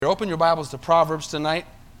Open your Bibles to Proverbs tonight,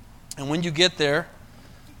 and when you get there,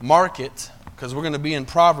 mark it, because we're going to be in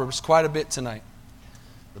Proverbs quite a bit tonight.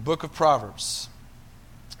 The book of Proverbs,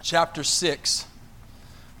 chapter 6,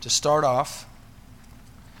 to start off.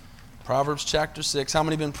 Proverbs chapter 6. How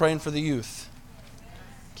many have been praying for the youth?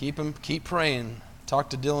 Keep praying. Talked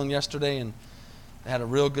to Dylan yesterday, and they had a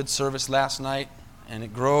real good service last night, and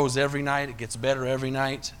it grows every night. It gets better every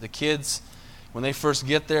night. The kids, when they first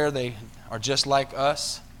get there, they are just like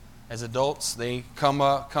us. As adults, they come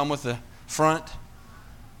with the front.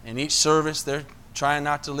 In each service, they're trying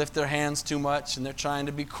not to lift their hands too much, and they're trying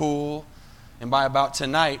to be cool. And by about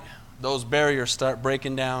tonight, those barriers start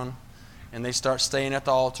breaking down, and they start staying at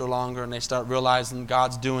the altar longer, and they start realizing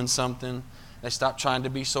God's doing something. They stop trying to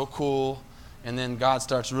be so cool, and then God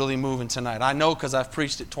starts really moving tonight. I know because I've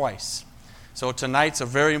preached it twice. So tonight's a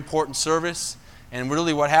very important service, and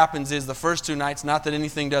really what happens is the first two nights, not that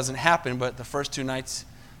anything doesn't happen, but the first two nights,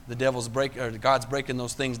 God's breaking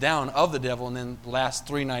those things down of the devil, and then the last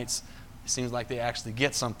three nights, it seems like they actually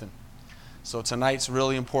get something. So tonight's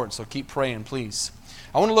really important, so keep praying, please.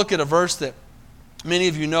 I want to look at a verse that many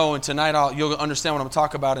of you know, and tonight you'll understand what I'm going to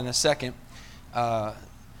talk about in a second.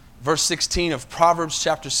 Verse 16 of Proverbs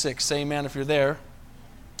chapter 6. Say amen if you're there.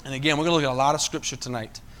 And again, we're going to look at a lot of scripture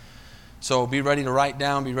tonight. So be ready to write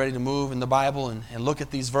down, be ready to move in the Bible and look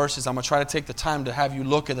at these verses. I'm going to try to take the time to have you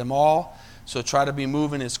look at them all. So try to be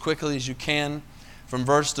moving as quickly as you can from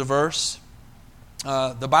verse to verse.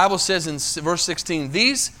 The Bible says in verse 16,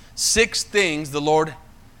 these 6 things the Lord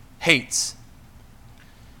hates.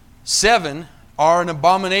 7 are an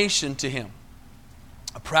abomination to Him.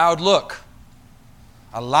 A proud look,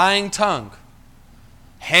 a lying tongue,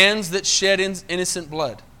 hands that shed innocent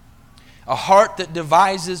blood, a heart that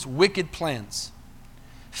devises wicked plans,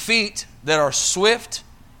 feet that are swift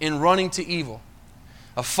in running to evil,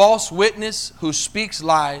 a false witness who speaks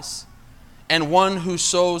lies, and one who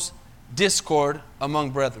sows discord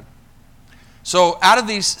among brethren. So out of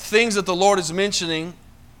these things that the Lord is mentioning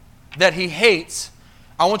that He hates,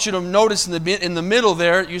 I want you to notice in the middle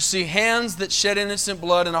there, you see hands that shed innocent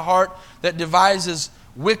blood and a heart that devises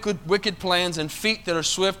wicked plans and feet that are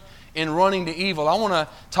swift in running to evil. I want to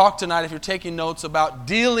talk tonight, if you're taking notes, about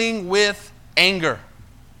dealing with anger.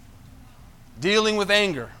 Dealing with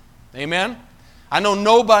anger. Amen? I know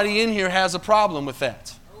nobody in here has a problem with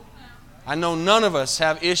that. I know none of us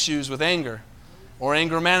have issues with anger or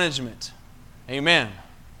anger management. Amen.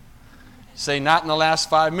 Say, not in the last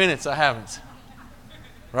 5 minutes, I haven't.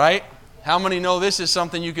 Right? How many know this is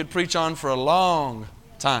something you could preach on for a long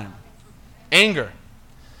time? Anger.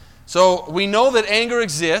 So we know that anger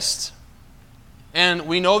exists, and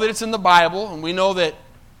we know that it's in the Bible, and we know that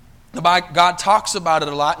God talks about it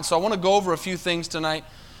a lot. And so I want to go over a few things tonight,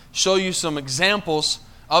 show you some examples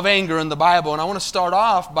of anger in the Bible. And I want to start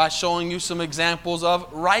off by showing you some examples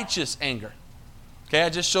of righteous anger. Okay, I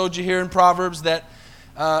just showed you here in Proverbs that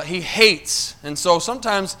He hates. And so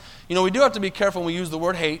sometimes, we do have to be careful when we use the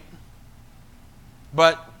word hate.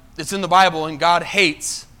 But it's in the Bible, and God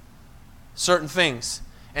hates certain things.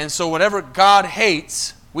 And so whatever God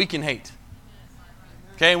hates, we can hate.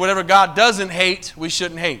 Okay, whatever God doesn't hate, we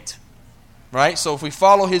shouldn't hate. Right? So if we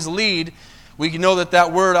follow His lead, we can know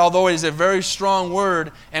that word, although it is a very strong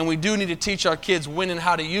word, and we do need to teach our kids when and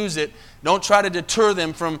how to use it, don't try to deter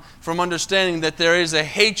them from understanding that there is a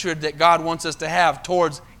hatred that God wants us to have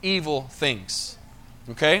towards evil things.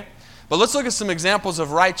 Okay? But let's look at some examples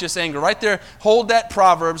of righteous anger. Right there, hold that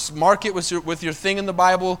Proverbs, mark it with your thing in the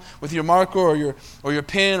Bible, with your marker or your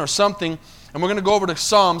pen or something, and we're going to go over to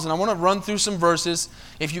Psalms, and I want to run through some verses.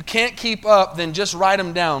 If you can't keep up, then just write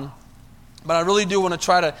them down. But I really do want to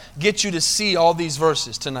try to get you to see all these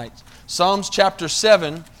verses tonight. Psalms chapter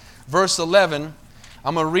 7, verse 11.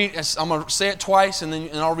 I'm going to say it twice and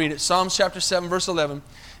I'll read it. Psalms chapter 7, verse 11.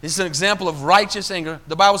 This is an example of righteous anger.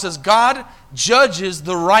 The Bible says, God judges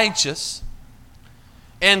the righteous,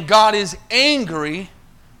 and God is angry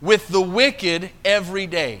with the wicked every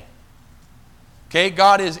day. Okay,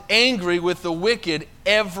 God is angry with the wicked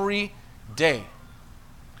every day.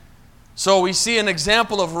 So we see an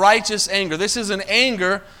example of righteous anger. This is an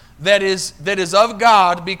anger that is of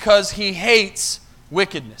God because He hates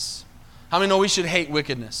wickedness. How many know we should hate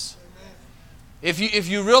wickedness? If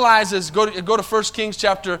you realize this, go to 1 Kings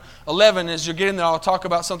chapter 11. As you're getting there, I'll talk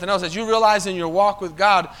about something else. As you realize in your walk with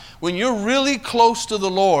God, when you're really close to the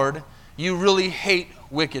Lord, you really hate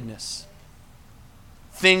wickedness.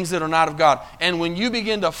 Things that are not of God. And when you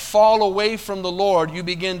begin to fall away from the Lord, you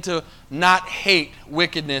begin to not hate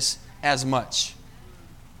wickedness as much.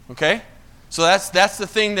 Okay? So that's the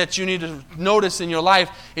thing that you need to notice in your life,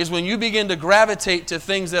 is when you begin to gravitate to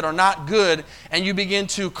things that are not good and you begin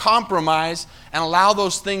to compromise and allow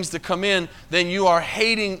those things to come in, then you are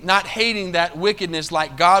not hating that wickedness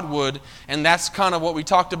like God would. And that's kind of what we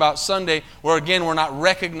talked about Sunday, where again we're not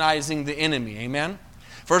recognizing the enemy. Amen?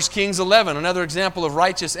 1 Kings 11, another example of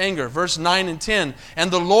righteous anger. Verse 9 and 10.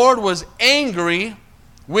 And the Lord was angry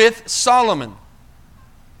with Solomon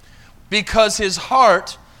because his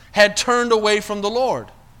heart had turned away from the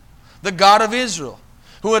Lord, the God of Israel,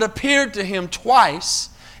 who had appeared to him twice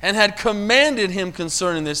and had commanded him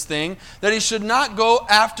concerning this thing, that he should not go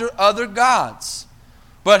after other gods.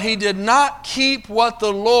 But he did not keep what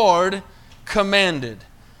the Lord commanded.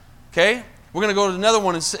 Okay? We're going to go to another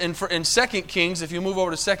one in 2 Kings, if you move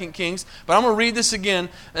over to 2 Kings. But I'm going to read this again.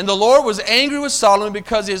 And the Lord was angry with Solomon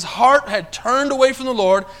because his heart had turned away from the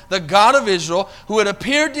Lord, the God of Israel, who had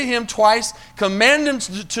appeared to him twice, commanded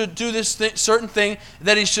him to do this certain thing,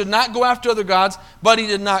 that he should not go after other gods, but he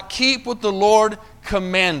did not keep what the Lord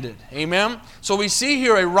commanded. Amen? So we see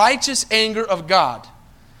here a righteous anger of God.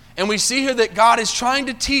 And we see here that God is trying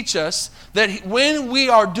to teach us that when we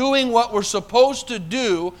are doing what we're supposed to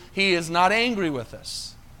do, He is not angry with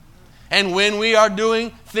us. And when we are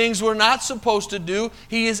doing things we're not supposed to do,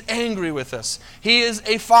 He is angry with us. He is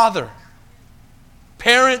a father.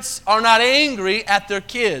 Parents are not angry at their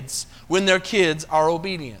kids when their kids are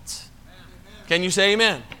obedient. Can you say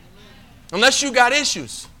amen? Unless you got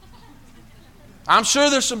issues. I'm sure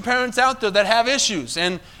there's some parents out there that have issues,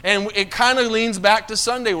 and it kind of leans back to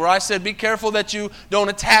Sunday where I said be careful that you don't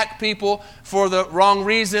attack people for the wrong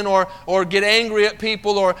reason or get angry at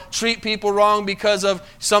people or treat people wrong because of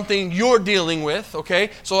something you're dealing with, okay?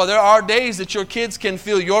 So there are days that your kids can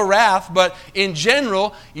feel your wrath, but in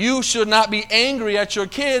general, you should not be angry at your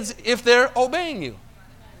kids if they're obeying you.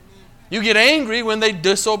 You get angry when they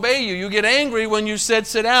disobey you. You get angry when you said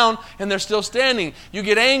sit down and they're still standing. You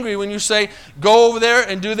get angry when you say go over there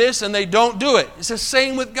and do this and they don't do it. It's the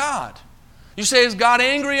same with God. You say, is God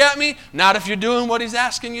angry at me? Not if you're doing what He's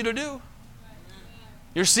asking you to do.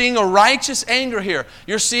 You're seeing a righteous anger here.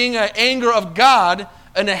 You're seeing an anger of God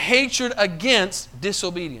and a hatred against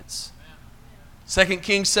disobedience. 2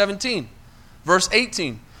 Kings 17, verse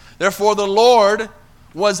 18. Therefore the Lord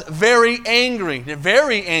was very angry,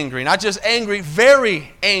 not just angry,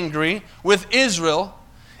 very angry with Israel,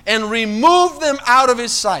 and removed them out of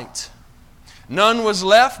His sight. None was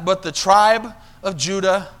left but the tribe of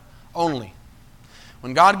Judah only.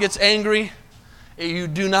 When God gets angry, you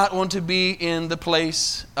do not want to be in the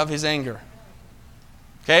place of His anger.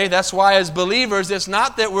 Okay, that's why as believers, it's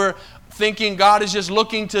not that we're thinking God is just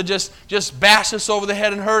looking to just bash us over the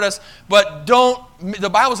head and hurt us. But the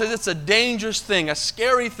Bible says it's a dangerous thing, a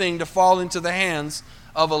scary thing to fall into the hands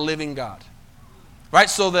of a living God. Right?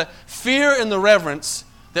 So the fear and the reverence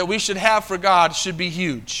that we should have for God should be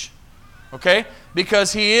huge. Okay?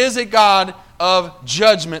 Because He is a God of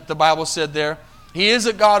judgment, the Bible said there. He is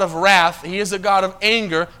a God of wrath. He is a God of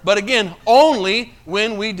anger. But again, only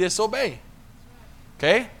when we disobey.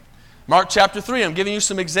 Okay? Mark chapter 3, I'm giving you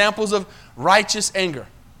some examples of righteous anger.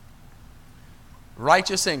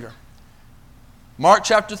 Righteous anger. Mark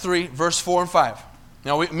chapter 3, verse 4 and 5.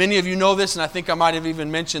 Now, many of you know this, and I think I might have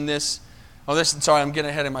even mentioned this. I'm getting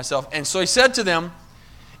ahead of myself. And so He said to them,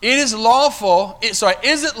 is it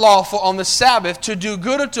lawful on the Sabbath to do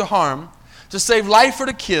good or to harm, to save life or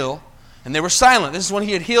to kill? And they were silent. This is when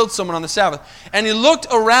He had healed someone on the Sabbath. And He looked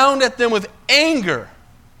around at them with anger,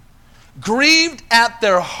 grieved at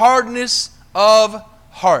their hardness of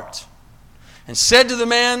heart, and said to the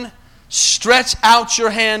man, stretch out your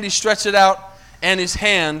hand. He stretched it out, and his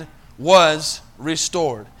hand was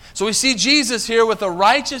restored. So we see Jesus here with a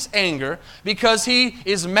righteous anger because He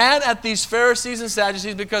is mad at these Pharisees and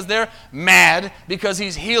Sadducees because they're mad because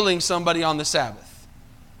He's healing somebody on the Sabbath.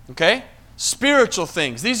 Okay? Spiritual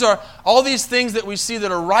things. These are all these things that we see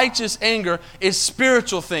that are righteous anger is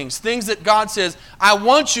spiritual things. Things that God says, I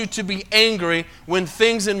want you to be angry when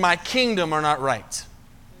things in my kingdom are not right.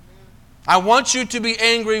 I want you to be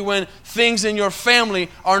angry when things in your family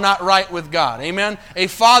are not right with God. Amen? A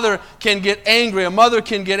father can get angry, a mother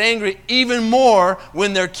can get angry even more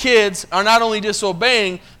when their kids are not only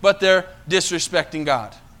disobeying, but they're disrespecting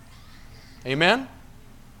God. Amen?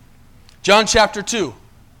 John chapter 2.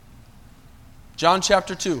 John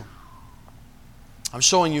chapter 2. I'm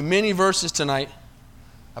showing you many verses tonight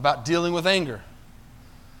about dealing with anger.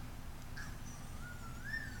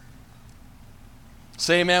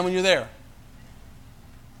 Say amen when you're there.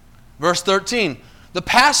 Verse 13. The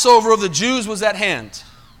Passover of the Jews was at hand,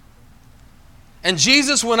 and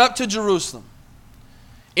Jesus went up to Jerusalem.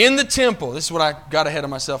 In the temple, this is what I got ahead of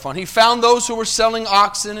myself on. He found those who were selling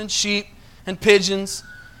oxen and sheep and pigeons,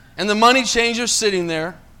 and the money changers sitting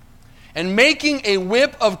there. And making a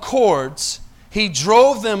whip of cords, he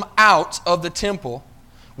drove them out of the temple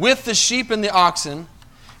with the sheep and the oxen.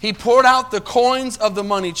 He poured out the coins of the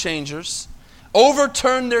money changers,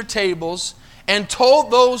 overturned their tables, and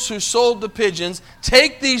told those who sold the pigeons,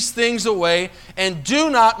 "Take these things away, and do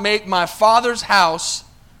not make my Father's house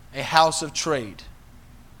a house of trade."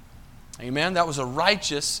 Amen. That was a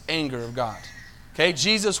righteous anger of God. Okay,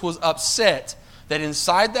 Jesus was upset that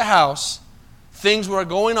inside the house things were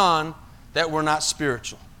going on that were not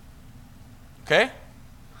spiritual. Okay?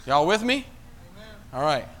 Y'all with me? Amen. All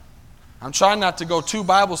right. I'm trying not to go too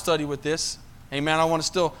Bible study with this. Amen. I want to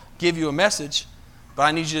still give you a message, but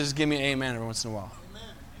I need you to just give me an amen every once in a while. Amen.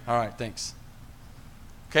 All right, thanks.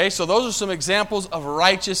 Okay, so those are some examples of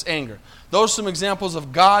righteous anger. Those are some examples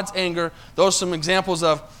of God's anger. Those are some examples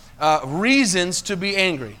of reasons to be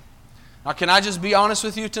angry. Now, can I just be honest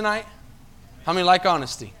with you tonight? How many like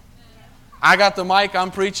honesty? I got the mic, I'm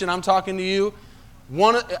preaching, I'm talking to you.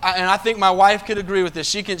 And I think my wife could agree with this.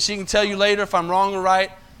 She can tell you later if I'm wrong or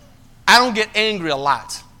right. I don't get angry a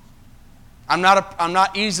lot. I'm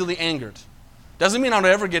not easily angered. Doesn't mean I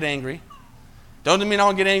don't ever get angry. Doesn't mean I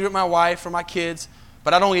don't get angry at my wife or my kids,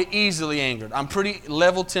 but I don't get easily angered. I'm pretty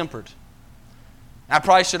level-tempered. I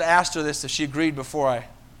probably should have asked her this if she agreed with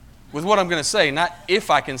what I'm going to say. Not if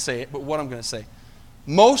I can say it, but what I'm going to say.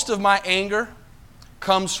 Most of my anger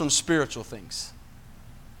comes from spiritual things.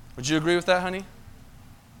 Would you agree with that, honey?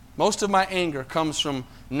 Most of my anger comes from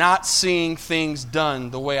not seeing things done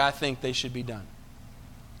the way I think they should be done.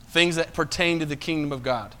 Things that pertain to the kingdom of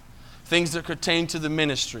God. Things that pertain to the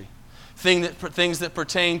ministry. Things that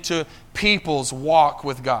pertain to people's walk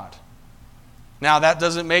with God. Now, that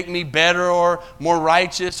doesn't make me better or more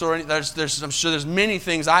righteous. I'm sure there's many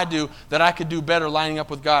things I do that I could do better lining up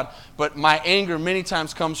with God. But my anger many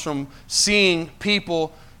times comes from seeing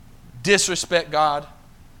people disrespect God,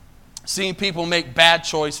 seeing people make bad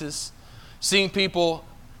choices, seeing people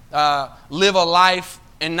live a life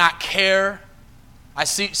and not care.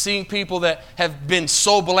 Seeing people that have been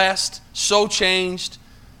so blessed, so changed,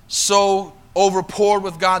 so overpoured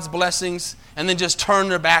with God's blessings, and then just turn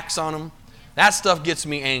their backs on them. That stuff gets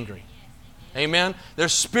me angry. Amen?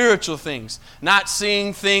 There's spiritual things. Not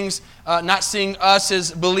seeing us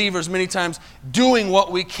as believers many times doing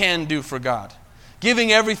what we can do for God.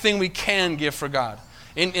 Giving everything we can give for God.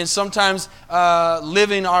 And sometimes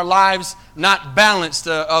living our lives not balanced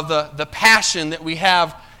of the passion that we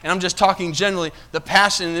have. And I'm just talking generally, the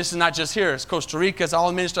passion, and this is not just here, it's Costa Rica, it's all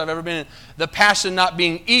the ministry I've ever been in. The passion not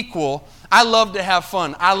being equal. I love to have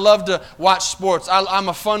fun. I love to watch sports. I'm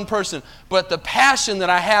a fun person. But the passion that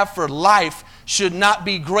I have for life should not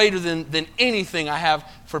be greater than anything I have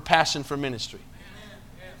for passion for ministry.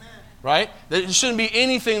 Amen. Right? There shouldn't be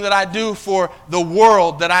anything that I do for the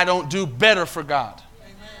world that I don't do better for God.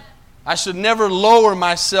 Amen. I should never lower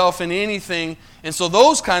myself in anything. And so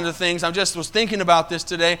those kinds of things, I just was thinking about this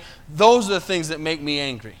today, those are the things that make me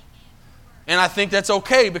angry. And I think that's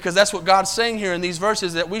okay because that's what God's saying here in these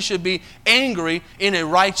verses, that we should be angry in a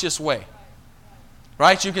righteous way.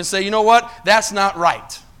 Right? You can say, you know what? That's not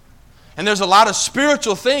right. And there's a lot of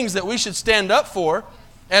spiritual things that we should stand up for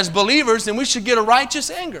as believers, and we should get a righteous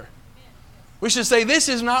anger. We should say, this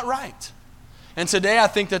is not right. And today I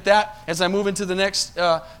think that as I move into the next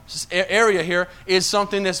area here, is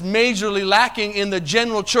something that's majorly lacking in the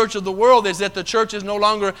general church of the world, is that the church is no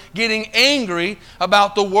longer getting angry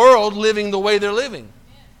about the world living the way they're living.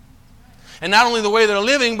 And not only the way they're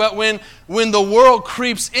living, but when the world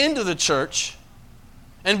creeps into the church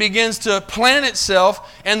and begins to plan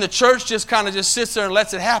itself, and the church just kind of just sits there and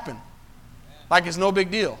lets it happen. Like it's no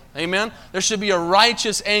big deal. Amen? There should be a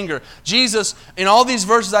righteous anger. Jesus, in all these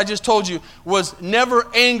verses I just told you, was never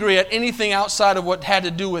angry at anything outside of what had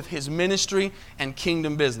to do with His ministry and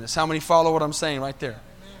kingdom business. How many follow what I'm saying right there?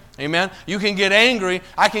 Amen? You can get angry.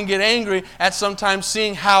 I can get angry at sometimes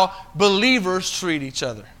seeing how believers treat each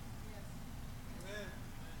other.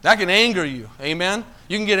 That can anger you. Amen?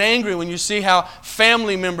 You can get angry when you see how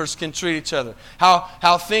family members can treat each other. How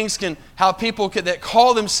people that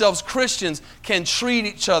call themselves Christians can treat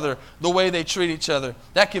each other the way they treat each other.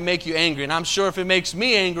 That can make you angry. And I'm sure if it makes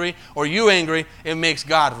me angry or you angry, it makes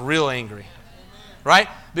God real angry. Right?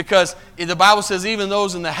 Because the Bible says even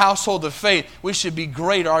those in the household of faith, we should be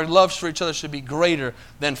greater. Our love for each other should be greater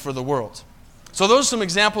than for the world. So those are some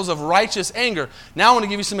examples of righteous anger. Now I want to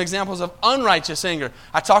give you some examples of unrighteous anger.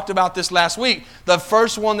 I talked about this last week. The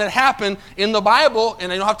first one that happened in the Bible,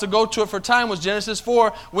 and I don't have to go to it for time, was Genesis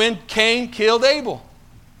 4, when Cain killed Abel.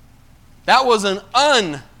 That was an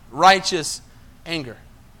unrighteous anger.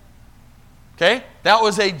 Okay? That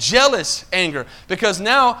was a jealous anger. Because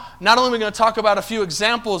now, not only are we going to talk about a few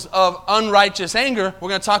examples of unrighteous anger, we're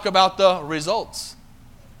going to talk about the results.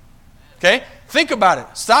 Okay? Think about it.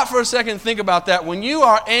 Stop for a second and think about that. When you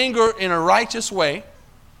are angry in a righteous way,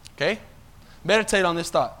 okay? Meditate on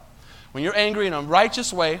this thought. When you're angry in a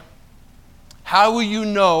righteous way, how will you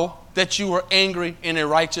know that you were angry in a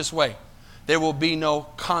righteous way? There will be no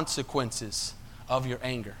consequences of your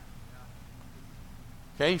anger.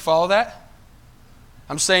 Okay, you follow that?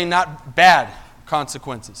 I'm saying not bad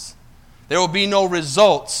consequences. There will be no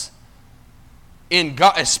results in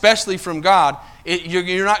God, especially from God.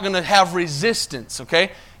 You're not going to have resistance,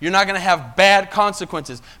 okay? You're not going to have bad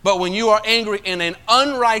consequences. But when you are angry in an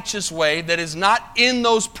unrighteous way that is not in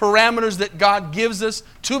those parameters that God gives us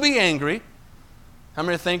to be angry, how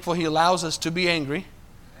many are thankful He allows us to be angry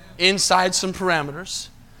inside some parameters?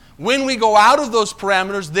 When we go out of those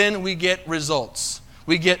parameters, then we get results.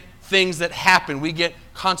 We get things that happen. We get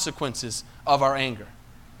consequences of our anger.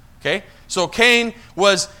 Okay? So Cain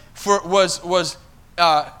was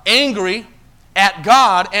angry at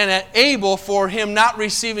God and at Abel for him not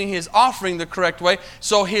receiving his offering the correct way.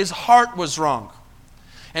 So his heart was wrong.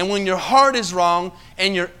 And when your heart is wrong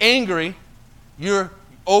and you're angry, you're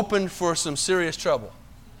open for some serious trouble.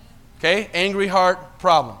 Okay? Angry heart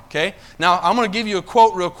problem. Okay? Now, I'm going to give you a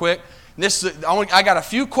quote real quick. I got a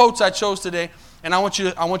few quotes I chose today. And I want you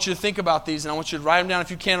to think about these, and I want you to write them down if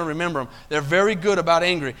you can or remember them. They're very good about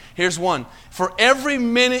angry. Here's one. For every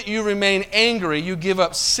minute you remain angry, you give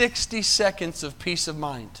up 60 seconds of peace of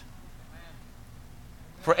mind.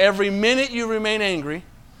 For every minute you remain angry,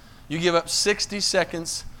 you give up 60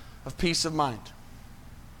 seconds of peace of mind.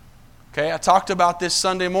 Okay, I talked about this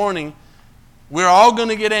Sunday morning. We're all going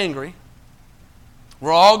to get angry.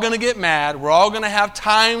 We're all going to get mad. We're all going to have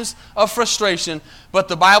times of frustration. But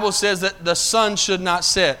the Bible says that the sun should not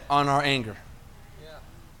set on our anger.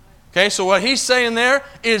 Okay, so what he's saying there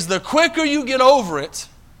is the quicker you get over it,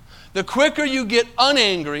 the quicker you get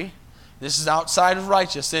unangry. This is outside of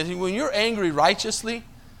righteousness. When you're angry righteously,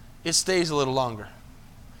 it stays a little longer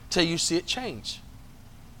till you see it change.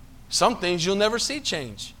 Some things you'll never see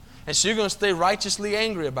change. And so you're going to stay righteously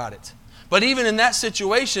angry about it. But even in that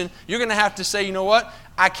situation, you're going to have to say, you know what?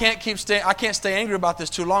 I can't stay angry about this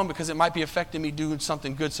too long because it might be affecting me doing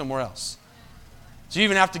something good somewhere else. So you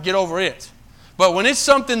even have to get over it. But when it's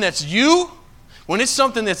something that's when it's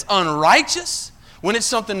something that's unrighteous, when it's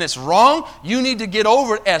something that's wrong, you need to get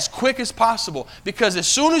over it as quick as possible. Because as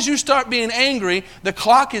soon as you start being angry, the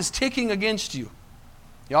clock is ticking against you.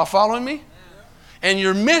 Y'all following me? And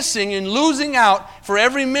you're missing and losing out for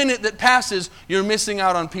every minute that passes, you're missing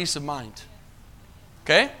out on peace of mind.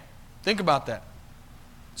 Okay? Think about that.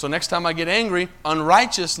 So next time I get angry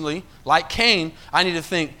unrighteously, like Cain, I need to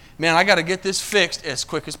think, man, I got to get this fixed as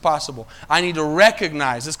quick as possible. I need to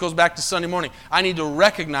recognize, this goes back to Sunday morning, I need to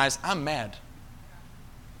recognize I'm mad.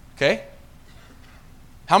 Okay?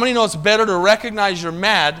 How many know it's better to recognize you're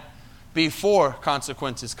mad before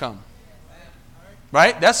consequences come?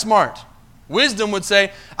 Right? That's smart. Wisdom would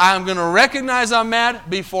say, I'm going to recognize I'm mad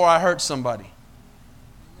before I hurt somebody.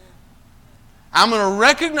 I'm going to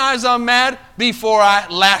recognize I'm mad before I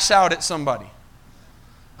lash out at somebody.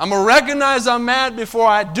 I'm going to recognize I'm mad before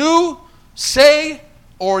I do, say,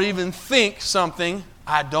 or even think something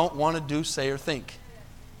I don't want to do, say, or think.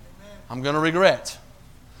 I'm going to regret.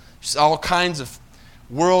 Just all kinds of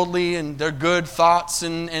worldly and they're good thoughts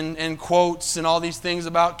and quotes and all these things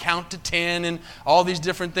about count to 10 and all these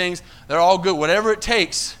different things. They're all good. Whatever it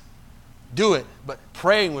takes, do it. But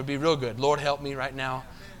praying would be real good. Lord, help me right now.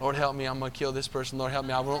 Lord, help me. I'm going to kill this person. Lord, help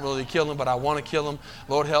me. I won't really kill him, but I want to kill him.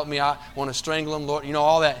 Lord, help me. I want to strangle him. Lord,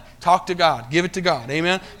 all that. Talk to God. Give it to God.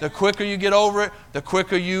 Amen? The quicker you get over it, the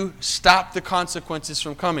quicker you stop the consequences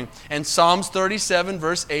from coming. And Psalms 37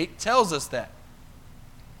 verse 8 tells us that.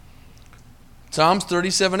 Psalms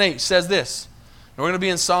 37:8 says this. And we're going to be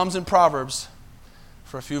in Psalms and Proverbs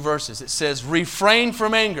for a few verses. It says, refrain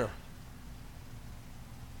from anger.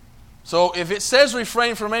 So if it says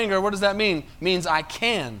refrain from anger, what does that mean? It means I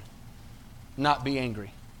can not be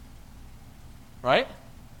angry. Right?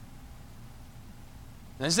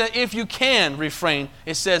 And it says if you can refrain,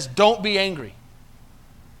 it says don't be angry.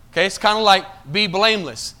 Okay, it's kind of like be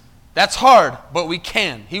blameless. That's hard, but we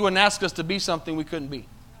can. He wouldn't ask us to be something we couldn't be.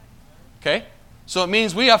 Okay? So it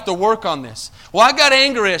means we have to work on this. Well, I got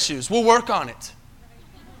anger issues. We'll work on it.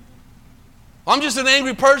 I'm just an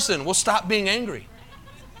angry person. We'll stop being angry.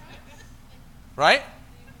 Right?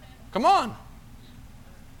 Come on.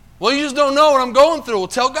 Well, you just don't know what I'm going through. Well,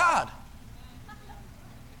 tell God.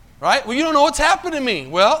 Right? Well, you don't know what's happened to me.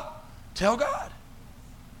 Well, Tell God.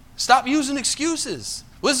 Stop using excuses.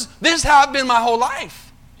 This is how I've been my whole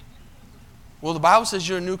life. Well, the Bible says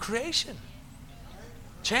you're a new creation.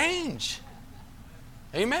 Change.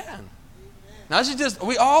 Amen. Now, this is just,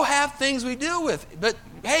 we all have things we deal with. But,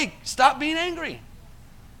 hey, stop being angry.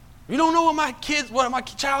 You don't know what my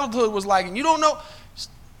childhood was like, and you don't know.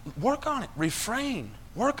 Work on it. Refrain.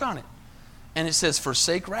 Work on it. And it says,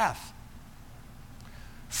 forsake wrath.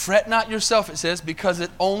 Fret not yourself, it says, because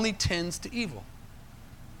it only tends to evil.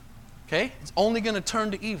 Okay? It's only going to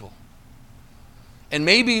turn to evil. And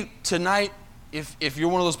maybe tonight, if you're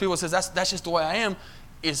one of those people that says, that's just the way I am,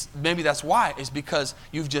 maybe that's why. It's because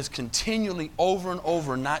you've just continually over and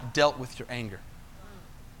over not dealt with your anger.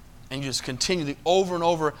 And you just continually over and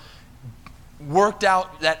over worked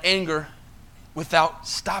out that anger without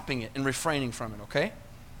stopping it and refraining from it, okay?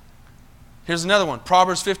 Here's another one.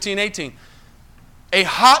 Proverbs 15:18. A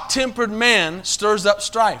hot-tempered man stirs up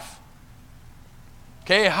strife.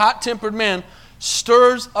 Okay, a hot-tempered man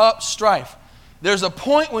stirs up strife. There's a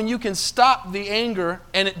point when you can stop the anger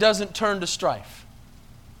and it doesn't turn to strife.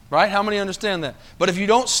 Right? How many understand that? But if you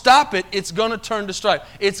don't stop it, it's going to turn to strife.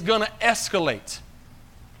 It's going to escalate.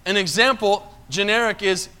 An example, generic,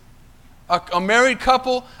 is a married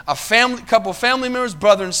couple, couple family members,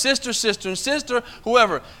 brother and sister and sister,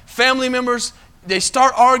 whoever. Family members, they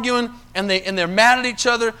start arguing and they're mad at each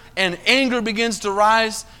other and anger begins to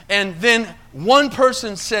rise. And then one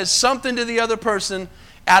person says something to the other person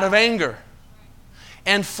out of anger.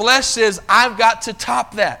 And flesh says, I've got to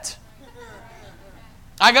top that.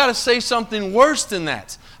 I got to say something worse than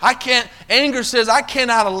that. Anger says I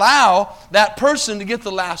cannot allow that person to get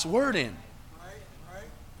the last word in.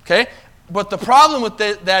 Okay? But the problem with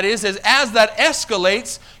that is as that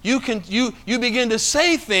escalates, you begin to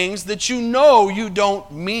say things that you know you don't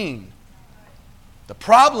mean. The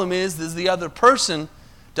problem is the other person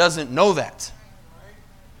doesn't know that.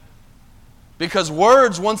 Because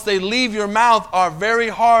words, once they leave your mouth, are very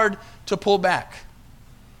hard to pull back.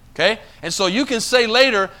 Okay? And so you can say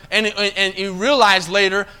later, and you realize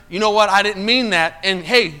later, you know what, I didn't mean that. And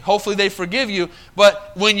hey, hopefully they forgive you.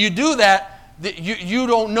 But when you do that, you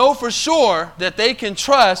don't know for sure that they can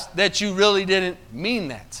trust that you really didn't mean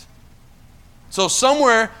that. So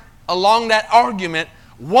somewhere along that argument,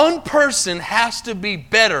 one person has to be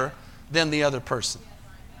better than the other person.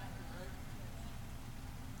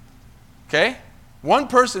 Okay? One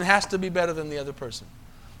person has to be better than the other person.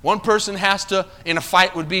 One person has to, in a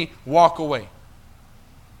fight, would be walk away.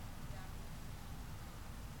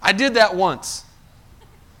 I did that once.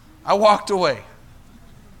 I walked away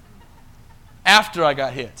after I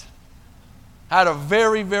got hit. I had a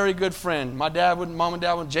very, very good friend. Mom and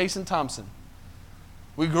dad were Jason Thompson.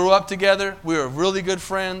 We grew up together. We were really good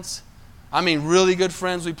friends. I mean, really good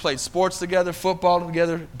friends. We played sports together, football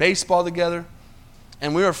together, baseball together.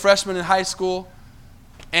 And we were freshmen in high school.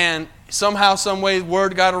 And somehow, some way,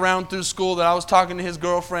 word got around through school that I was talking to his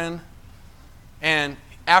girlfriend. And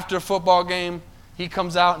after a football game, he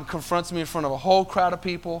comes out and confronts me in front of a whole crowd of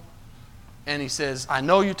people. And he says, I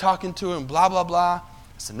know you're talking to him, blah, blah, blah.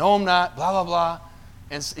 I said, no, I'm not, blah, blah, blah.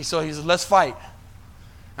 And so he said, let's fight.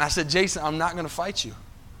 And I said, Jason, I'm not going to fight you.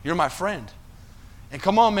 You're my friend. And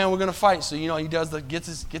come on, man, we're going to fight. So, he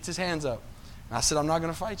gets his hands up. And I said, I'm not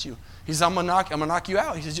going to fight you. He said, I'm going to knock you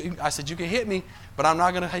out. I said, you can hit me, but I'm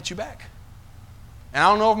not going to hit you back. And I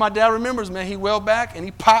don't know if my dad remembers, man. He wailed back and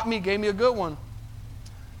he popped me, gave me a good one.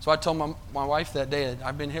 So I told my wife that day,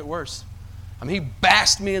 I've been hit worse. I mean, he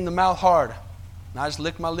bashed me in the mouth hard. And I just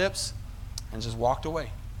licked my lips and just walked away.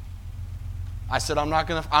 I said, I'm not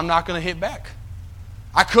gonna hit back.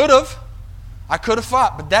 I could have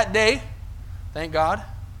fought, but that day, thank God,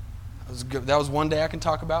 that was one day I can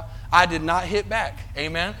talk about. I did not hit back.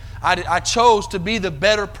 Amen. I chose to be the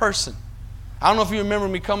better person. I don't know if you remember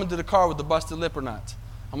me coming to the car with the busted lip or not.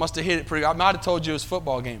 I must have hit it pretty. I might have told you it was a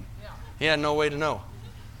football game. He had no way to know.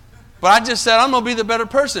 But I just said, I'm going to be the better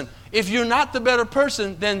person. If you're not the better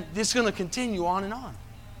person, then it's going to continue on and on.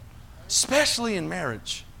 Especially in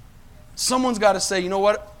marriage. Someone's got to say, you know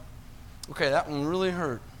what? Okay, that one really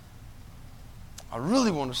hurt. I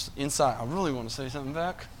really want to say something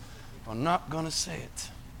back. I'm not going to say it.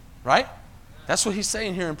 Right? That's what he's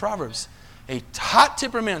saying here in Proverbs. A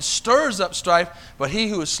hot-tempered man stirs up strife, but he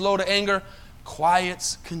who is slow to anger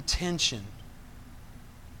quiets contention.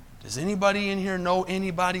 Does anybody in here know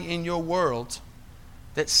anybody in your world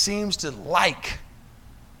that seems to like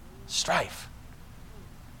strife?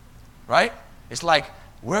 Right? It's like,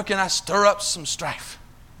 where can I stir up some strife?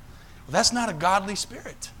 Well, that's not a godly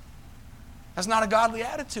spirit. That's not a godly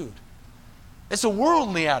attitude. It's a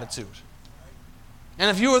worldly attitude. And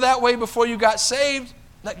if you were that way before you got saved,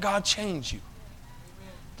 let God change you.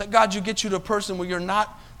 Let God get you to a person where you're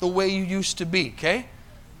not the way you used to be, okay?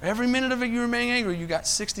 Every minute of it you remain angry, you got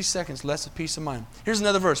 60 seconds less of peace of mind. Here's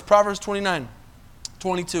another verse, Proverbs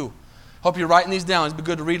 29:22. Hope you're writing these down. It'd be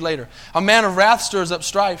good to read later. A man of wrath stirs up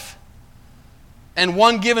strife, and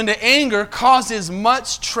one given to anger causes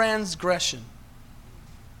much transgression.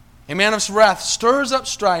 A man of wrath stirs up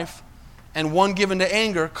strife, and one given to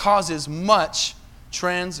anger causes much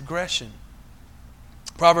transgression.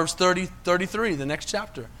 Proverbs 30:33, the next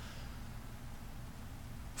chapter.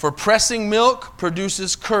 For pressing milk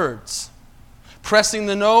produces curds. Pressing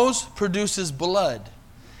the nose produces blood.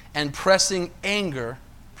 And pressing anger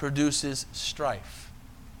produces strife.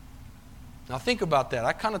 Now think about that.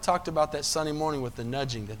 I kind of talked about that Sunday morning with the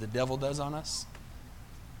nudging that the devil does on us.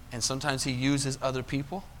 And sometimes he uses other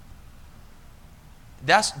people.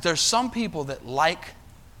 There's some people that like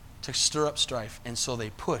to stir up strife, and so they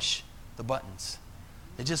push the buttons.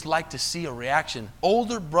 They just like to see a reaction.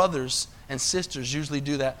 Older brothers and sisters usually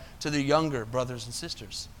do that to their younger brothers and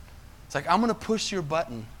sisters. It's like, I'm going to push your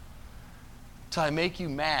button till I make you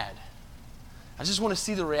mad. I just want to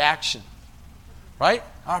see the reaction. Right?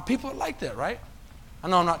 People are like that, right?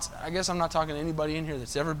 I guess I'm not talking to anybody in here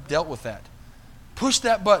that's ever dealt with that. Push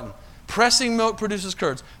that button. Pressing milk produces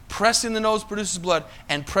curds. Pressing the nose produces blood.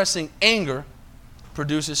 And pressing anger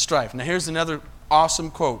produces strife. Now here's another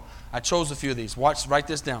awesome quote. I chose a few of these. Write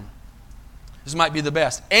this down. This might be the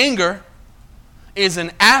best. Anger is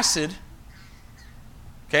an acid.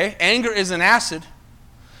 Okay? Anger is an acid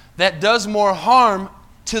that does more harm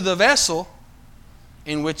to the vessel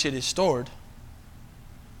in which it is stored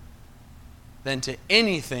than to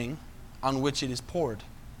anything on which it is poured.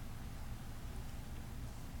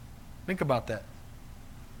 Think about that.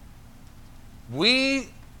 We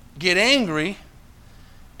get angry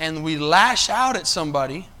and we lash out at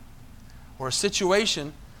somebody or a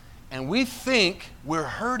situation, and we think we're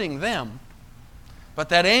hurting them. But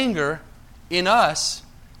that anger in us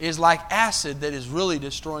is like acid that is really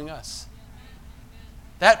destroying us.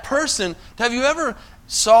 That person, have you ever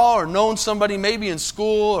saw or known somebody maybe in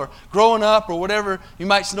school or growing up or whatever, you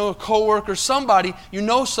might know a coworker, somebody, you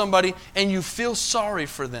know somebody, and you feel sorry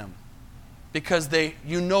for them because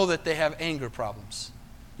you know that they have anger problems.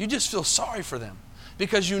 You just feel sorry for them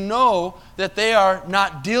because you know that they are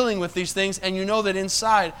not dealing with these things, and you know that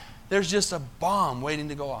inside there's just a bomb waiting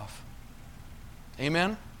to go off.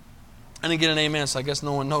 Amen? I didn't get an amen, so I guess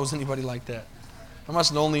no one knows anybody like that. I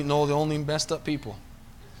must only know the only messed up people.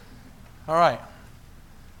 All right.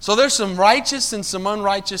 So there's some righteous and some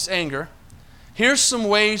unrighteous anger. Here's some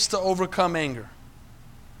ways to overcome anger.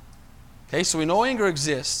 Okay, so we know anger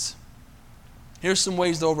exists. Here's some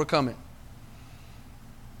ways to overcome it.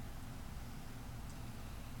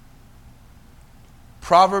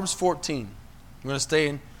 Proverbs 14. I'm going to stay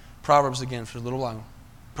in Proverbs again for a little while.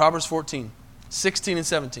 Proverbs 14, 16 and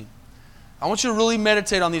 17. I want you to really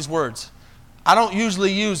meditate on these words. I don't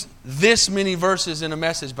usually use this many verses in a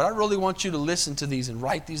message, but I really want you to listen to these and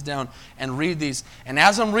write these down and read these. And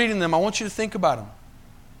as I'm reading them, I want you to think about them.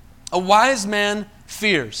 A wise man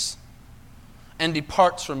fears and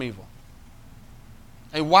departs from evil.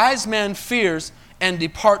 A wise man fears and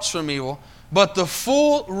departs from evil, but the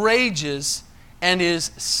fool rages and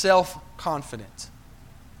is self-confident.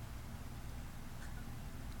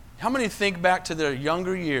 How many think back to their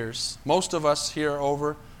younger years? Most of us here are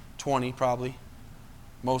over 20 probably.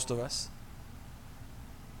 Most of us.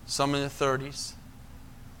 Some in their 30s,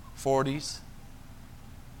 40s.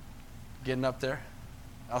 Getting up there.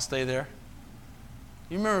 I'll stay there.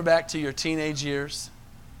 You remember back to your teenage years?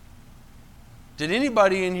 Did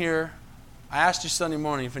anybody in here, I asked you Sunday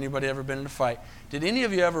morning if anybody ever been in a fight. Did any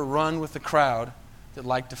of you ever run with the crowd that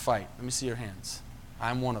liked to fight? Let me see your hands.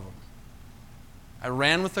 I'm one of them. I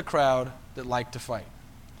ran with the crowd that liked to fight.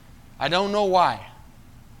 I don't know why,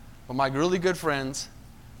 but my really good friends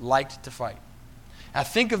liked to fight. I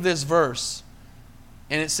think of this verse,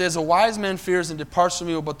 and it says, a wise man fears and departs from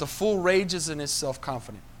evil, but the fool rages and is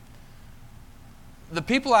self-confident. The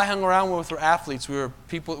people I hung around with were athletes. We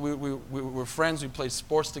were friends. We played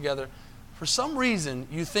sports together. For some reason,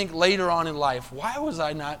 you think later on in life, why was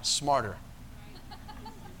I not smarter?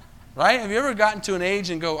 Right? Have you ever gotten to an age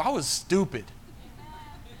and go, I was stupid?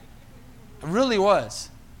 It really was.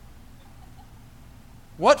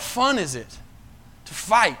 What fun is it to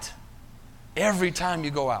fight every time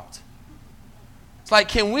you go out? It's like,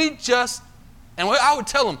 can we just, and I would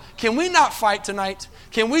tell them, can we not fight tonight?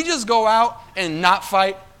 Can we just go out and not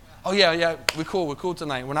fight? Oh yeah, we're cool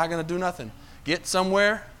tonight. We're not going to do nothing. Get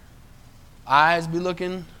somewhere, eyes be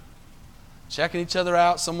looking, checking each other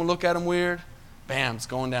out. Someone look at them weird. Bam, it's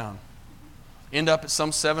going down. end up at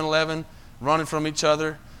some 7-Eleven running from each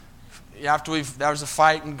other. After there was a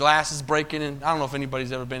fight and glasses breaking, and I don't know if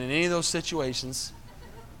anybody's ever been in any of those situations.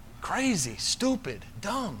 Crazy, stupid,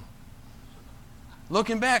 dumb.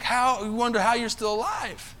 Looking back, you wonder how you're still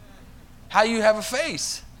alive, how you have a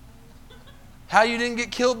face, how you didn't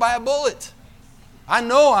get killed by a bullet. I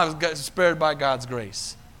know I was spared by God's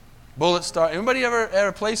grace. Anybody ever at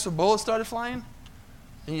a place where bullets started flying?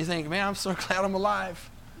 And you think, man, I'm so glad I'm alive.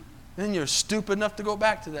 And then you're stupid enough to go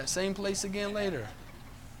back to that same place again later.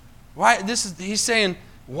 Why? He's saying,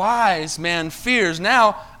 wise man fears.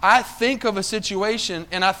 Now, I think of a situation,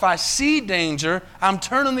 and if I see danger, I'm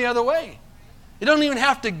turning the other way. It don't even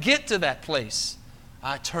have to get to that place.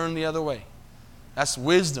 I turn the other way. That's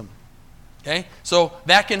wisdom. Okay? So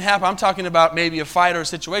that can happen. I'm talking about maybe a fight or a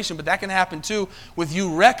situation, but that can happen too with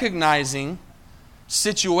you recognizing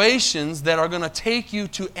situations that are going to take you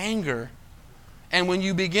to anger. And when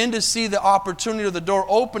you begin to see the opportunity or the door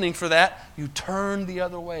opening for that, you turn the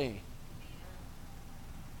other way.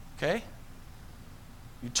 Okay?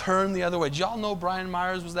 You turn the other way. Did y'all know Brian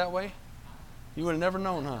Myers was that way? You would have never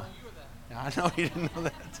known, huh? Yeah, I know you didn't know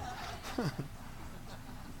that.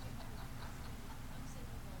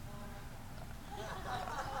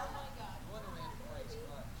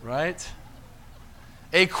 Right?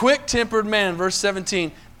 A quick-tempered man, verse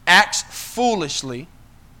 17, acts foolishly,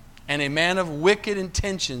 and a man of wicked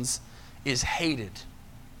intentions is hated.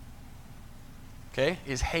 Okay?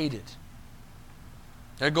 Is hated.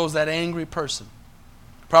 There goes that angry person.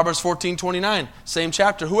 Proverbs 14:29, same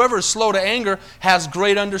chapter. Whoever is slow to anger has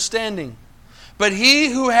great understanding, but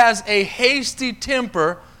he who has a hasty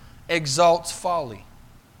temper exalts folly.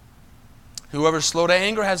 Whoever is slow to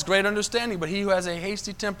anger has great understanding, but he who has a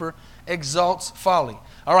hasty temper exalts folly.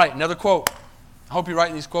 All right, another quote. I hope you're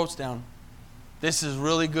writing these quotes down. This is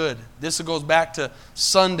really good. This goes back to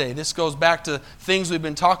Sunday. This goes back to things we've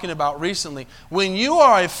been talking about recently. When you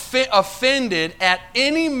are offended at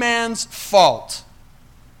any man's fault,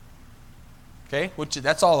 okay, which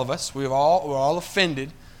that's all of us. We're all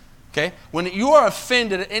offended. Okay, when you are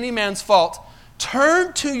offended at any man's fault,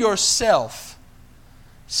 turn to yourself.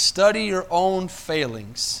 Study your own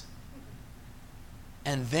failings,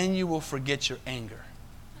 and then you will forget your anger.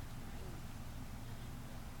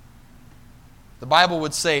 The Bible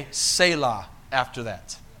would say Selah after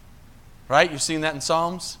that. Right? You've seen that in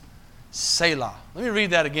Psalms? Selah. Let me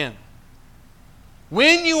read that again.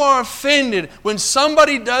 When you are offended, when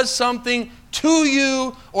somebody does something to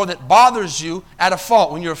you or that bothers you at a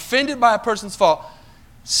fault, when you're offended by a person's fault,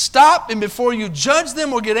 stop, and before you judge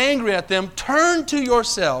them or get angry at them, turn to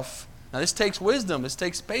yourself. Now this takes wisdom, this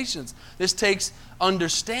takes patience, this takes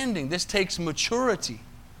understanding, this takes maturity.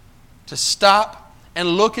 To stop and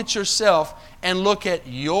look at yourself and look at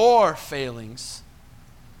your failings,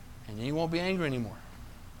 and you won't be angry anymore.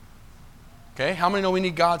 Okay? How many know we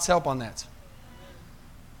need God's help on that?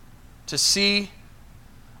 To see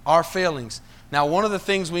our failings. Now, one of the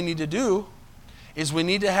things we need to do is we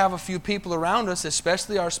need to have a few people around us,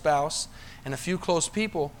 especially our spouse, and a few close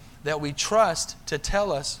people that we trust to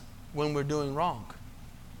tell us when we're doing wrong.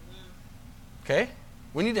 Okay?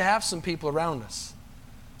 We need to have some people around us.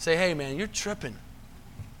 Say, hey man, you're tripping.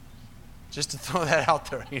 Just to throw that out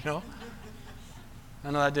there, you know.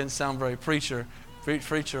 I know that didn't sound very preacher,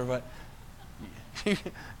 but you're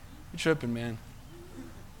tripping, man.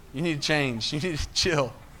 You need to change. You need to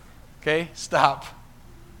chill. Okay? Stop.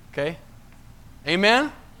 Okay? Amen?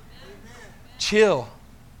 Amen? Chill.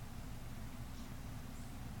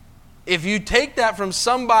 If you take that from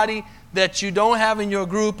somebody that you don't have in your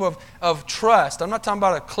group of trust, I'm not talking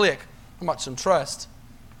about a clique, I'm talking about some trust,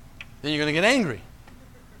 then you're going to get angry.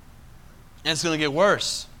 And it's going to get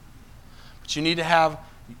worse. But you need to have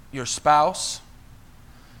your spouse,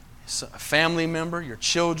 a family member, your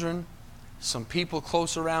children, some people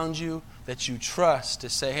close around you that you trust to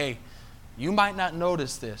say, hey, you might not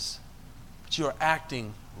notice this, but you are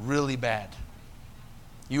acting really bad.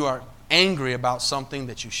 You are angry about something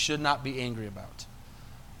that you should not be angry about.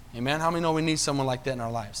 Amen? How many know we need someone like that in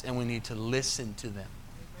our lives? And we need to listen to them.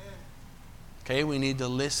 Okay? We need to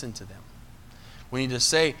listen to them. We need to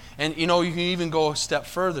say, and you know, you can even go a step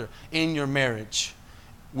further in your marriage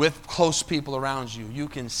with close people around you. You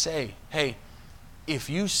can say, hey, if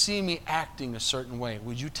you see me acting a certain way,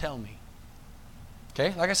 would you tell me?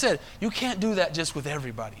 Okay? Like I said, you can't do that just with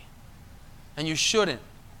everybody. And you shouldn't.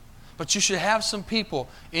 But you should have some people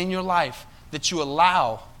in your life that you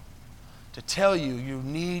allow to tell you you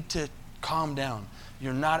need to calm down.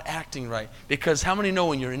 You're not acting right. Because how many know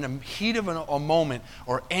when you're in the heat of a moment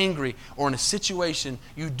or angry or in a situation,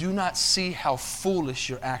 you do not see how foolish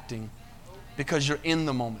you're acting because you're in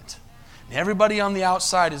the moment. Everybody on the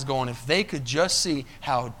outside is going, if they could just see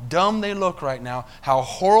how dumb they look right now, how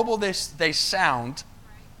horrible they sound,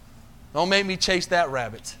 don't make me chase that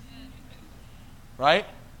rabbit. Right?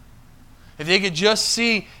 If they could just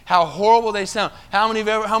see how horrible they sound. How many of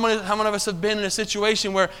us have been in a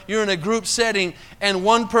situation where you're in a group setting and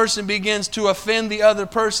one person begins to offend the other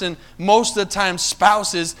person, most of the time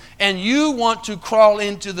spouses, and you want to crawl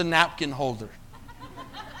into the napkin holder?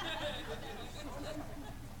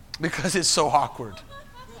 Because it's so awkward.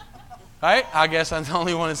 Right? I guess I'm the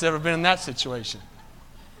only one that's ever been in that situation.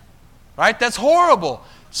 Right? That's horrible.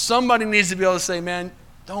 Somebody needs to be able to say, man,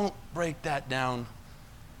 don't break that down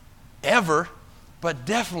ever, but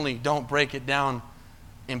definitely don't break it down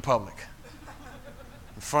in public,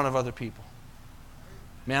 in front of other people.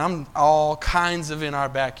 Man, I'm all kinds of in our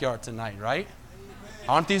backyard tonight, right?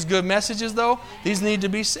 Aren't these good messages, though? These need to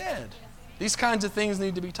be said. These kinds of things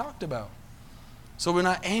need to be talked about. So we're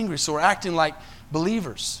not angry, so we're acting like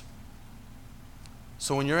believers.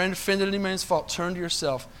 So when you're offended at any man's fault, turn to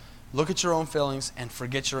yourself, look at your own feelings, and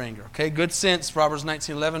forget your anger. Okay? Good sense, Proverbs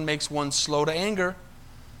 19:11, makes one slow to anger.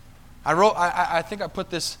 I think I put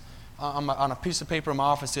this on a piece of paper in my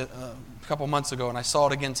office a couple months ago, and I saw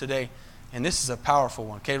it again today. And this is a powerful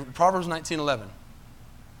one. Okay? Proverbs 19:11.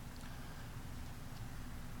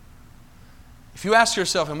 If you ask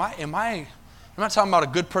yourself, I'm not talking about a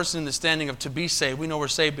good person in the standing of to be saved. We know we're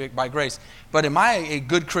saved by grace. But am I a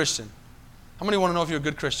good Christian? How many want to know if you're a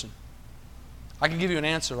good Christian? I can give you an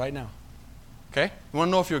answer right now. Okay? You want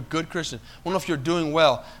to know if you're a good Christian? You want to know if you're doing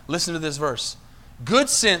well? Listen to this verse. Good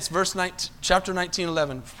sense, chapter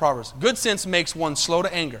 19:11 of Proverbs. Good sense makes one slow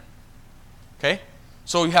to anger. Okay?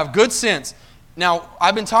 So you have good sense. Now,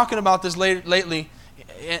 I've been talking about this lately,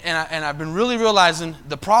 and I've been really realizing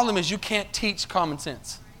the problem is you can't teach common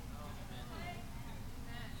sense.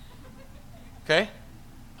 Okay?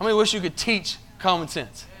 How many wish you could teach common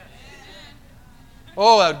sense?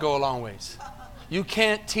 Oh, that would go a long ways. You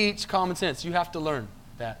can't teach common sense. You have to learn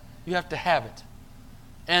that. You have to have it.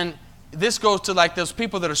 And this goes to like those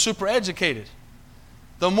people that are super educated.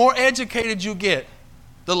 The more educated you get,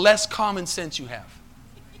 the less common sense you have.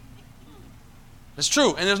 It's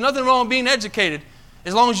true. And there's nothing wrong with being educated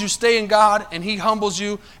as long as you stay in God and He humbles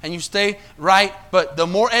you and you stay right. But the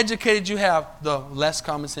more educated you have, the less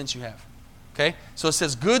common sense you have. Okay? So it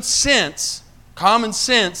says good sense, common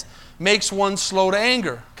sense, makes one slow to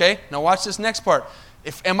anger. Okay? Now watch this next part.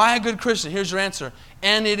 Am I a good Christian? Here's your answer.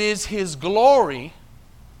 And it is His glory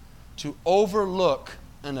to overlook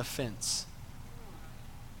an offense.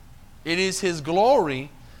 It is His glory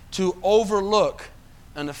to overlook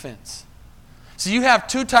an offense. So you have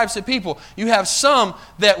two types of people. You have some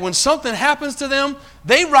that when something happens to them,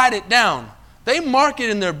 they write it down. They mark it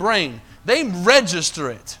in their brain. They register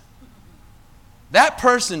it. That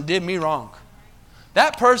person did me wrong.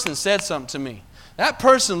 That person said something to me. That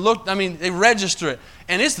person they register it.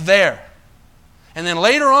 And it's there. And then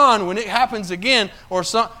later on, when it happens again, or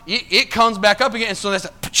it comes back up again. And so that's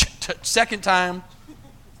a second time,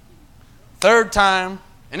 third time,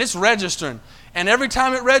 and it's registering. And every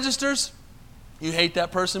time it registers, you hate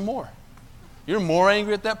that person more. You're more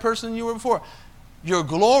angry at that person than you were before. Your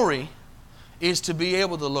glory is to be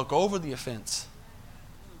able to look over the offense.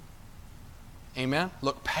 Amen?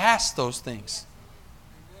 Look past those things.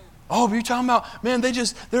 Oh, but you're talking about, man,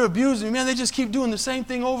 they're abusing me. Man, they just keep doing the same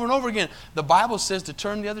thing over and over again. The Bible says to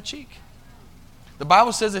turn the other cheek. The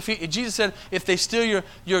Bible says, Jesus said, if they steal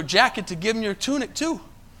your jacket, to give them your tunic too.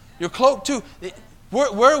 Your cloak too.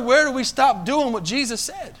 Where do we stop doing what Jesus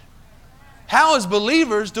said? How as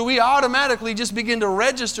believers do we automatically just begin to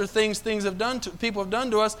register things people have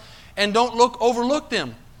done to us and don't overlook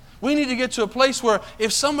them? We need to get to a place where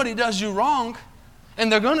if somebody does you wrong,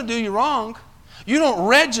 and they're going to do you wrong, you don't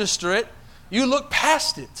register it, you look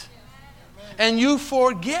past it. And you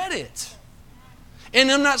forget it.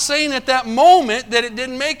 And I'm not saying at that moment that it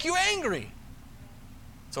didn't make you angry.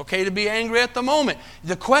 It's okay to be angry at the moment.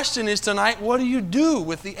 The question is tonight, what do you do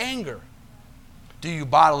with the anger? Do you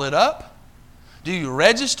bottle it up? Do you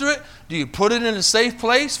register it? Do you put it in a safe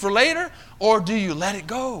place for later? Or do you let it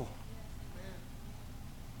go?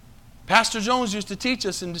 Pastor Jones used to teach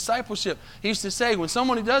us in discipleship. He used to say, when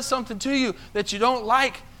somebody does something to you that you don't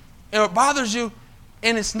like, or it bothers you,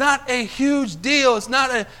 and it's not a huge deal, it's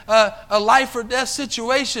not a life or death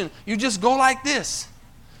situation, you just go like this.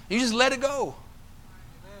 You just let it go.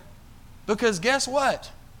 Because guess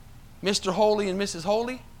what, Mr. Holy and Mrs.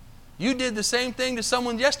 Holy? You did the same thing to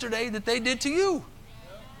someone yesterday that they did to you.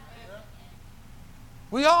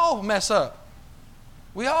 We all mess up.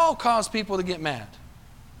 We all cause people to get mad.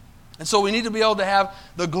 And so we need to be able to have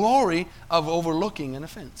the glory of overlooking an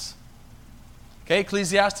offense. Okay,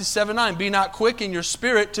 Ecclesiastes 7:9. Be not quick in your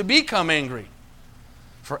spirit to become angry,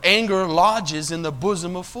 for anger lodges in the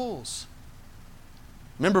bosom of fools.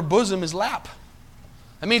 Remember, bosom is lap.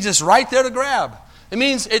 That means it's right there to grab. It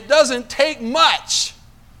means it doesn't take much.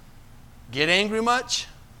 Get angry much?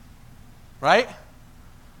 Right?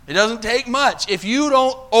 It doesn't take much. If you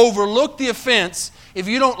don't overlook the offense, if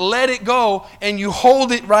you don't let it go and you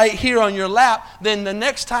hold it right here on your lap, then the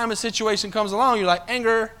next time a situation comes along, you're like,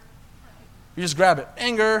 anger. You just grab it.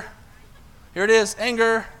 Anger. Here it is.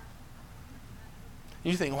 Anger.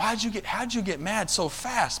 And you think, how'd you get mad so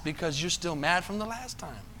fast? Because you're still mad from the last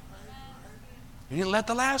time. You didn't let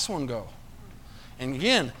the last one go. And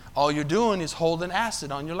again, all you're doing is holding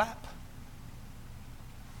acid on your lap.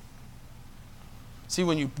 See,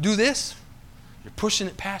 when you do this, you're pushing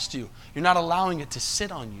it past you. You're not allowing it to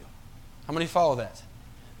sit on you. How many follow that?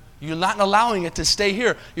 You're not allowing it to stay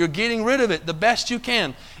here. You're getting rid of it the best you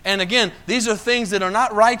can. And again, these are things that are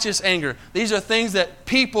not righteous anger. These are things that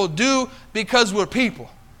people do because we're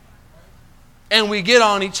people. And we get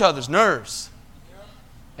on each other's nerves.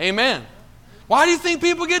 Amen. Why do you think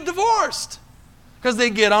people get divorced? Because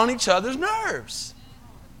they get on each other's nerves.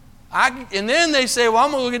 And then they say, well,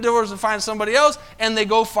 I'm going to get divorced and find somebody else. And they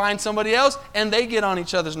go find somebody else, and they get on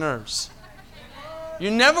each other's nerves. You're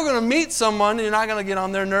never going to meet someone, and you're not going to get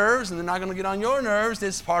on their nerves, and they're not going to get on your nerves.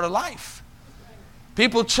 It's part of life.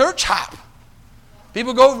 People church hop.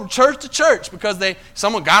 People go from church to church because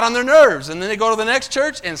someone got on their nerves, and then they go to the next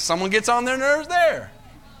church, and someone gets on their nerves there.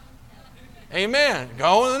 Amen.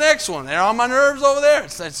 Go to the next one. They're on my nerves over there.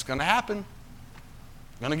 It's going to happen.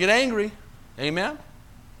 I'm going to get angry. Amen.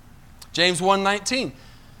 James 1:19.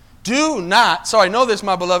 Know this,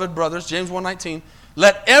 my beloved brothers. James 1:19.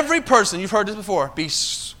 Let every person, you've heard this before, be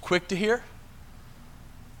quick to hear,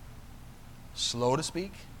 slow to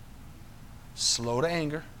speak, slow to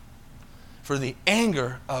anger. For the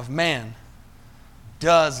anger of man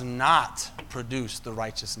does not produce the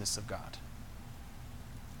righteousness of God.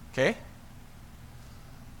 Okay?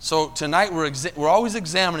 So tonight we're always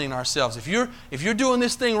examining ourselves. If you're doing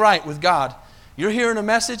this thing right with God, you're hearing a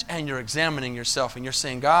message and you're examining yourself and you're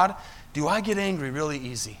saying, God, do I get angry really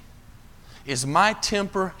easy? Is my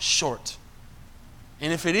temper short?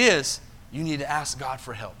 And if it is, you need to ask God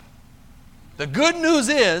for help. The good news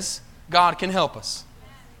is God can help us.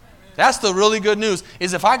 That's the really good news,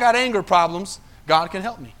 is if I got anger problems, God can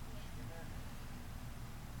help me.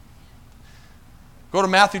 Go to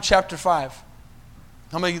Matthew chapter 5.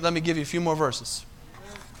 Let me give you a few more verses.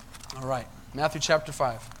 All right, Matthew chapter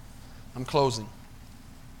 5. I'm closing.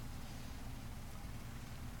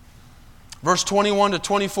 Verse 21 to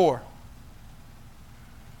 24.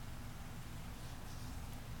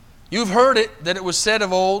 You've heard it, that it was said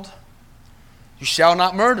of old, you shall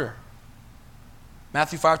not murder.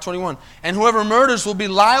 Matthew 5:21. And whoever murders will be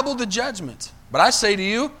liable to judgment. But I say to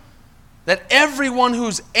you that everyone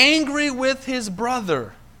who's angry with his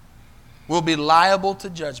brother will be liable to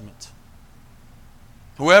judgment.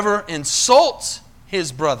 Whoever insults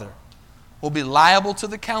his brother will be liable to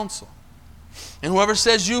the council. And whoever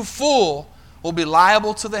says you fool will be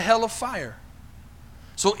liable to the hell of fire.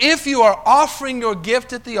 So if you are offering your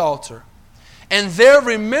gift at the altar, and there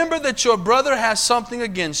remember that your brother has something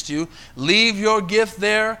against you, leave your gift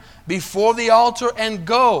there before the altar and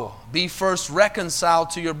go. Be first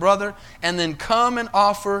reconciled to your brother, and then come and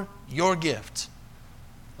offer your gift.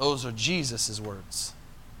 Those are Jesus' words.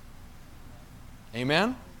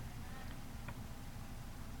 Amen?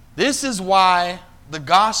 This is why the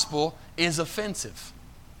gospel is offensive.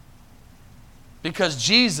 Because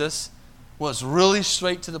Jesus was really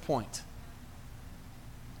straight to the point.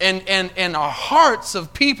 And our hearts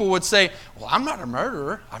of people would say, well, I'm not a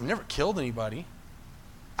murderer. I've never killed anybody.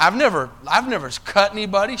 I've never cut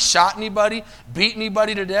anybody, shot anybody, beat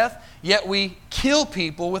anybody to death. Yet we kill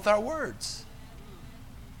people with our words.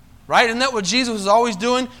 Right? Isn't that what Jesus was always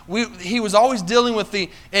doing? He was always dealing with the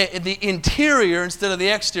interior instead of the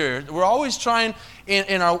exterior. We're always trying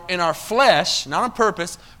in our flesh, not on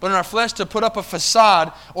purpose, but in our flesh to put up a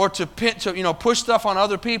facade or to push stuff on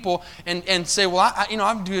other people and say, well,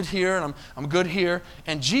 I'm good here and I'm good here.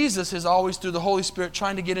 And Jesus is always through the Holy Spirit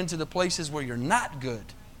trying to get into the places where you're not good.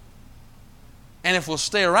 And if we'll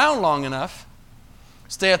stay around long enough,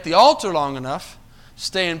 stay at the altar long enough,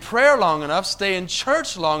 stay in prayer long enough, stay in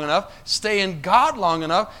church long enough, stay in God long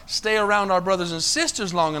enough, stay around our brothers and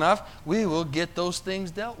sisters long enough, we will get those things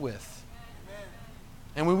dealt with. Amen.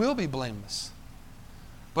 And we will be blameless.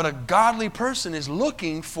 But a godly person is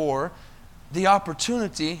looking for the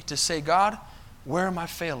opportunity to say, God, where am I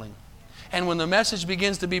failing? And when the message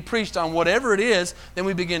begins to be preached on whatever it is, then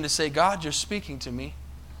we begin to say, God, you're speaking to me.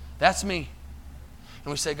 That's me.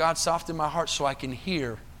 And we say, God, soften my heart so I can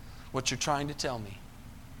hear what you're trying to tell me.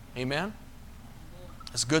 Amen?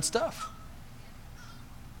 That's good stuff.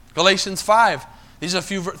 Galatians 5. These are a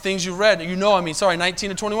few things you've read. 19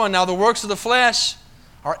 to 21. Now the works of the flesh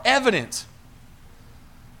are evident.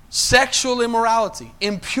 Sexual immorality,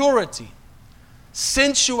 impurity,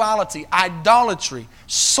 sensuality, idolatry,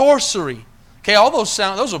 sorcery. Okay, all those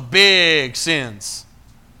are big sins.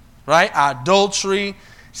 Right? Adultery,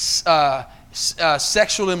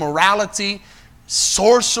 sexual immorality,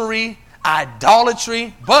 sorcery,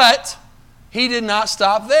 idolatry. But he did not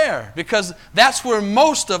stop there, because that's where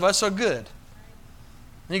most of us are good.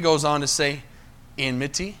 And he goes on to say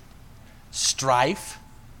enmity, strife,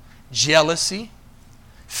 jealousy,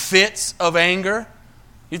 fits of anger.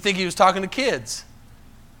 You'd think he was talking to kids,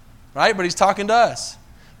 right? But he's talking to us.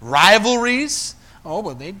 Rivalries. Oh,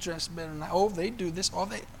 well, they dress better than I. Oh, they do this. Oh,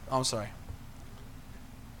 I'm sorry.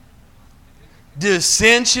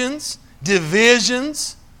 Dissensions,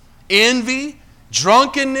 divisions, envy,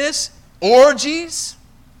 drunkenness, orgies.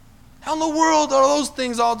 How in the world are those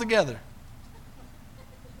things all together?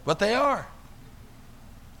 But they are.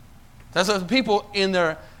 That's what people in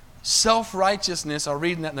their self-righteousness are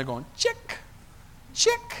reading that and they're going, check,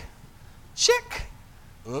 check, check.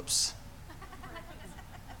 Oops.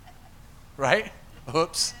 Right?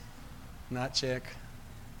 Oops. Not check.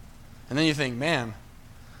 And then you think, man,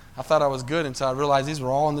 I thought I was good until I realized these were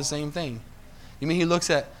all in the same thing. You mean he looks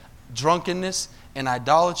at drunkenness and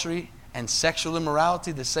idolatry and sexual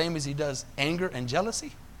immorality the same as he does anger and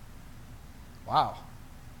jealousy? Wow.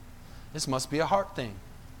 This must be a heart thing.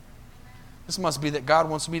 This must be that God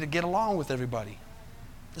wants me to get along with everybody.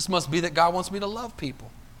 This must be that God wants me to love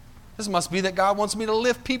people. This must be that God wants me to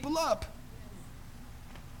lift people up.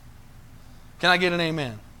 Can I get an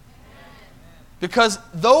amen? Because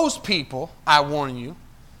those people, I warn you,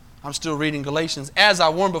 I'm still reading Galatians, as I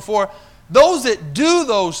warned before, those that do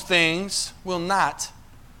those things will not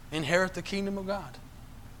inherit the kingdom of God.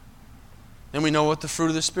 Then we know what the fruit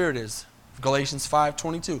of the Spirit is. Galatians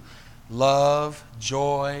 5:22. Love,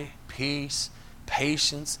 joy, peace,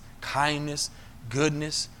 patience, kindness,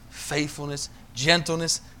 goodness, faithfulness,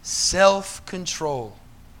 gentleness, self-control.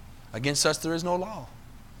 Against such there is no law.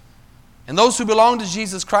 And those who belong to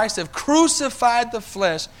Jesus Christ have crucified the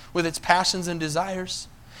flesh with its passions and desires.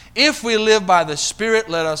 If we live by the Spirit,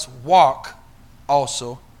 let us walk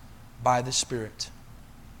also by the Spirit.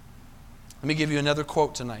 Let me give you another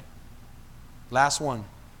quote tonight. Last one.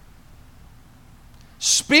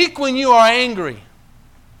 Speak when you are angry,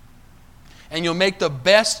 and you'll make the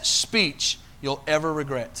best speech you'll ever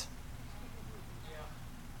regret.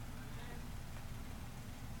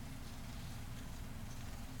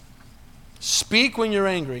 Speak when you're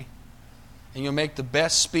angry, and you'll make the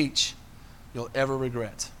best speech you'll ever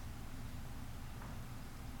regret.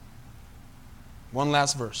 One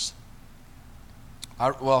last verse.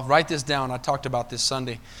 Write this down. I talked about this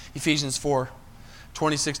Sunday. Ephesians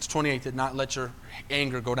 4:26-28. Did not let your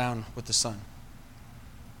anger go down with the sun.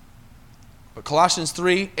 But Colossians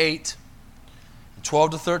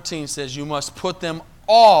 3:8-12-13 says you must put them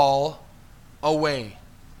all away.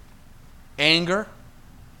 Anger.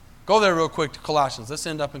 Go there real quick to Colossians. Let's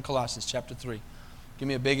end up in Colossians chapter 3. Give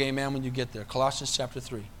me a big amen when you get there. Colossians chapter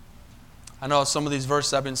 3. I know some of these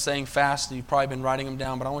verses I've been saying fast and you've probably been writing them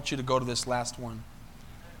down, but I want you to go to this last one.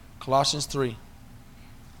 Colossians 3,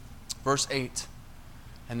 verse 8,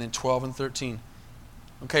 and then 12 and 13.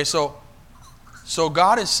 Okay, so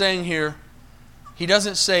God is saying here, He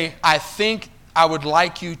doesn't say, I think I would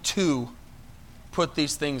like you to put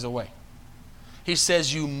these things away. He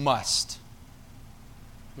says you must.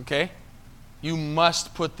 Okay? You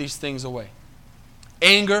must put these things away.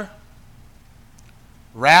 Anger,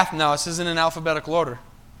 wrath. Now, this isn't in alphabetical order.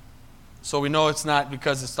 So we know it's not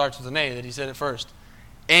because it starts with an A that he said it first.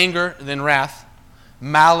 Anger, then wrath.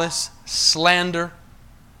 Malice, slander,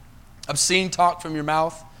 obscene talk from your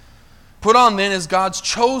mouth. Put on then as God's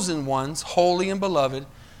chosen ones, holy and beloved,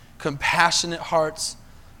 compassionate hearts,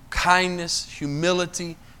 kindness,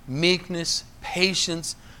 humility, meekness,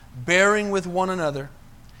 patience, bearing with one another.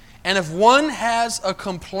 And if one has a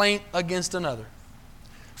complaint against another,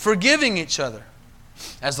 forgiving each other,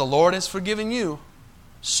 as the Lord has forgiven you,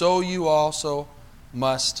 so you also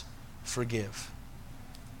must forgive.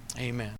 Amen.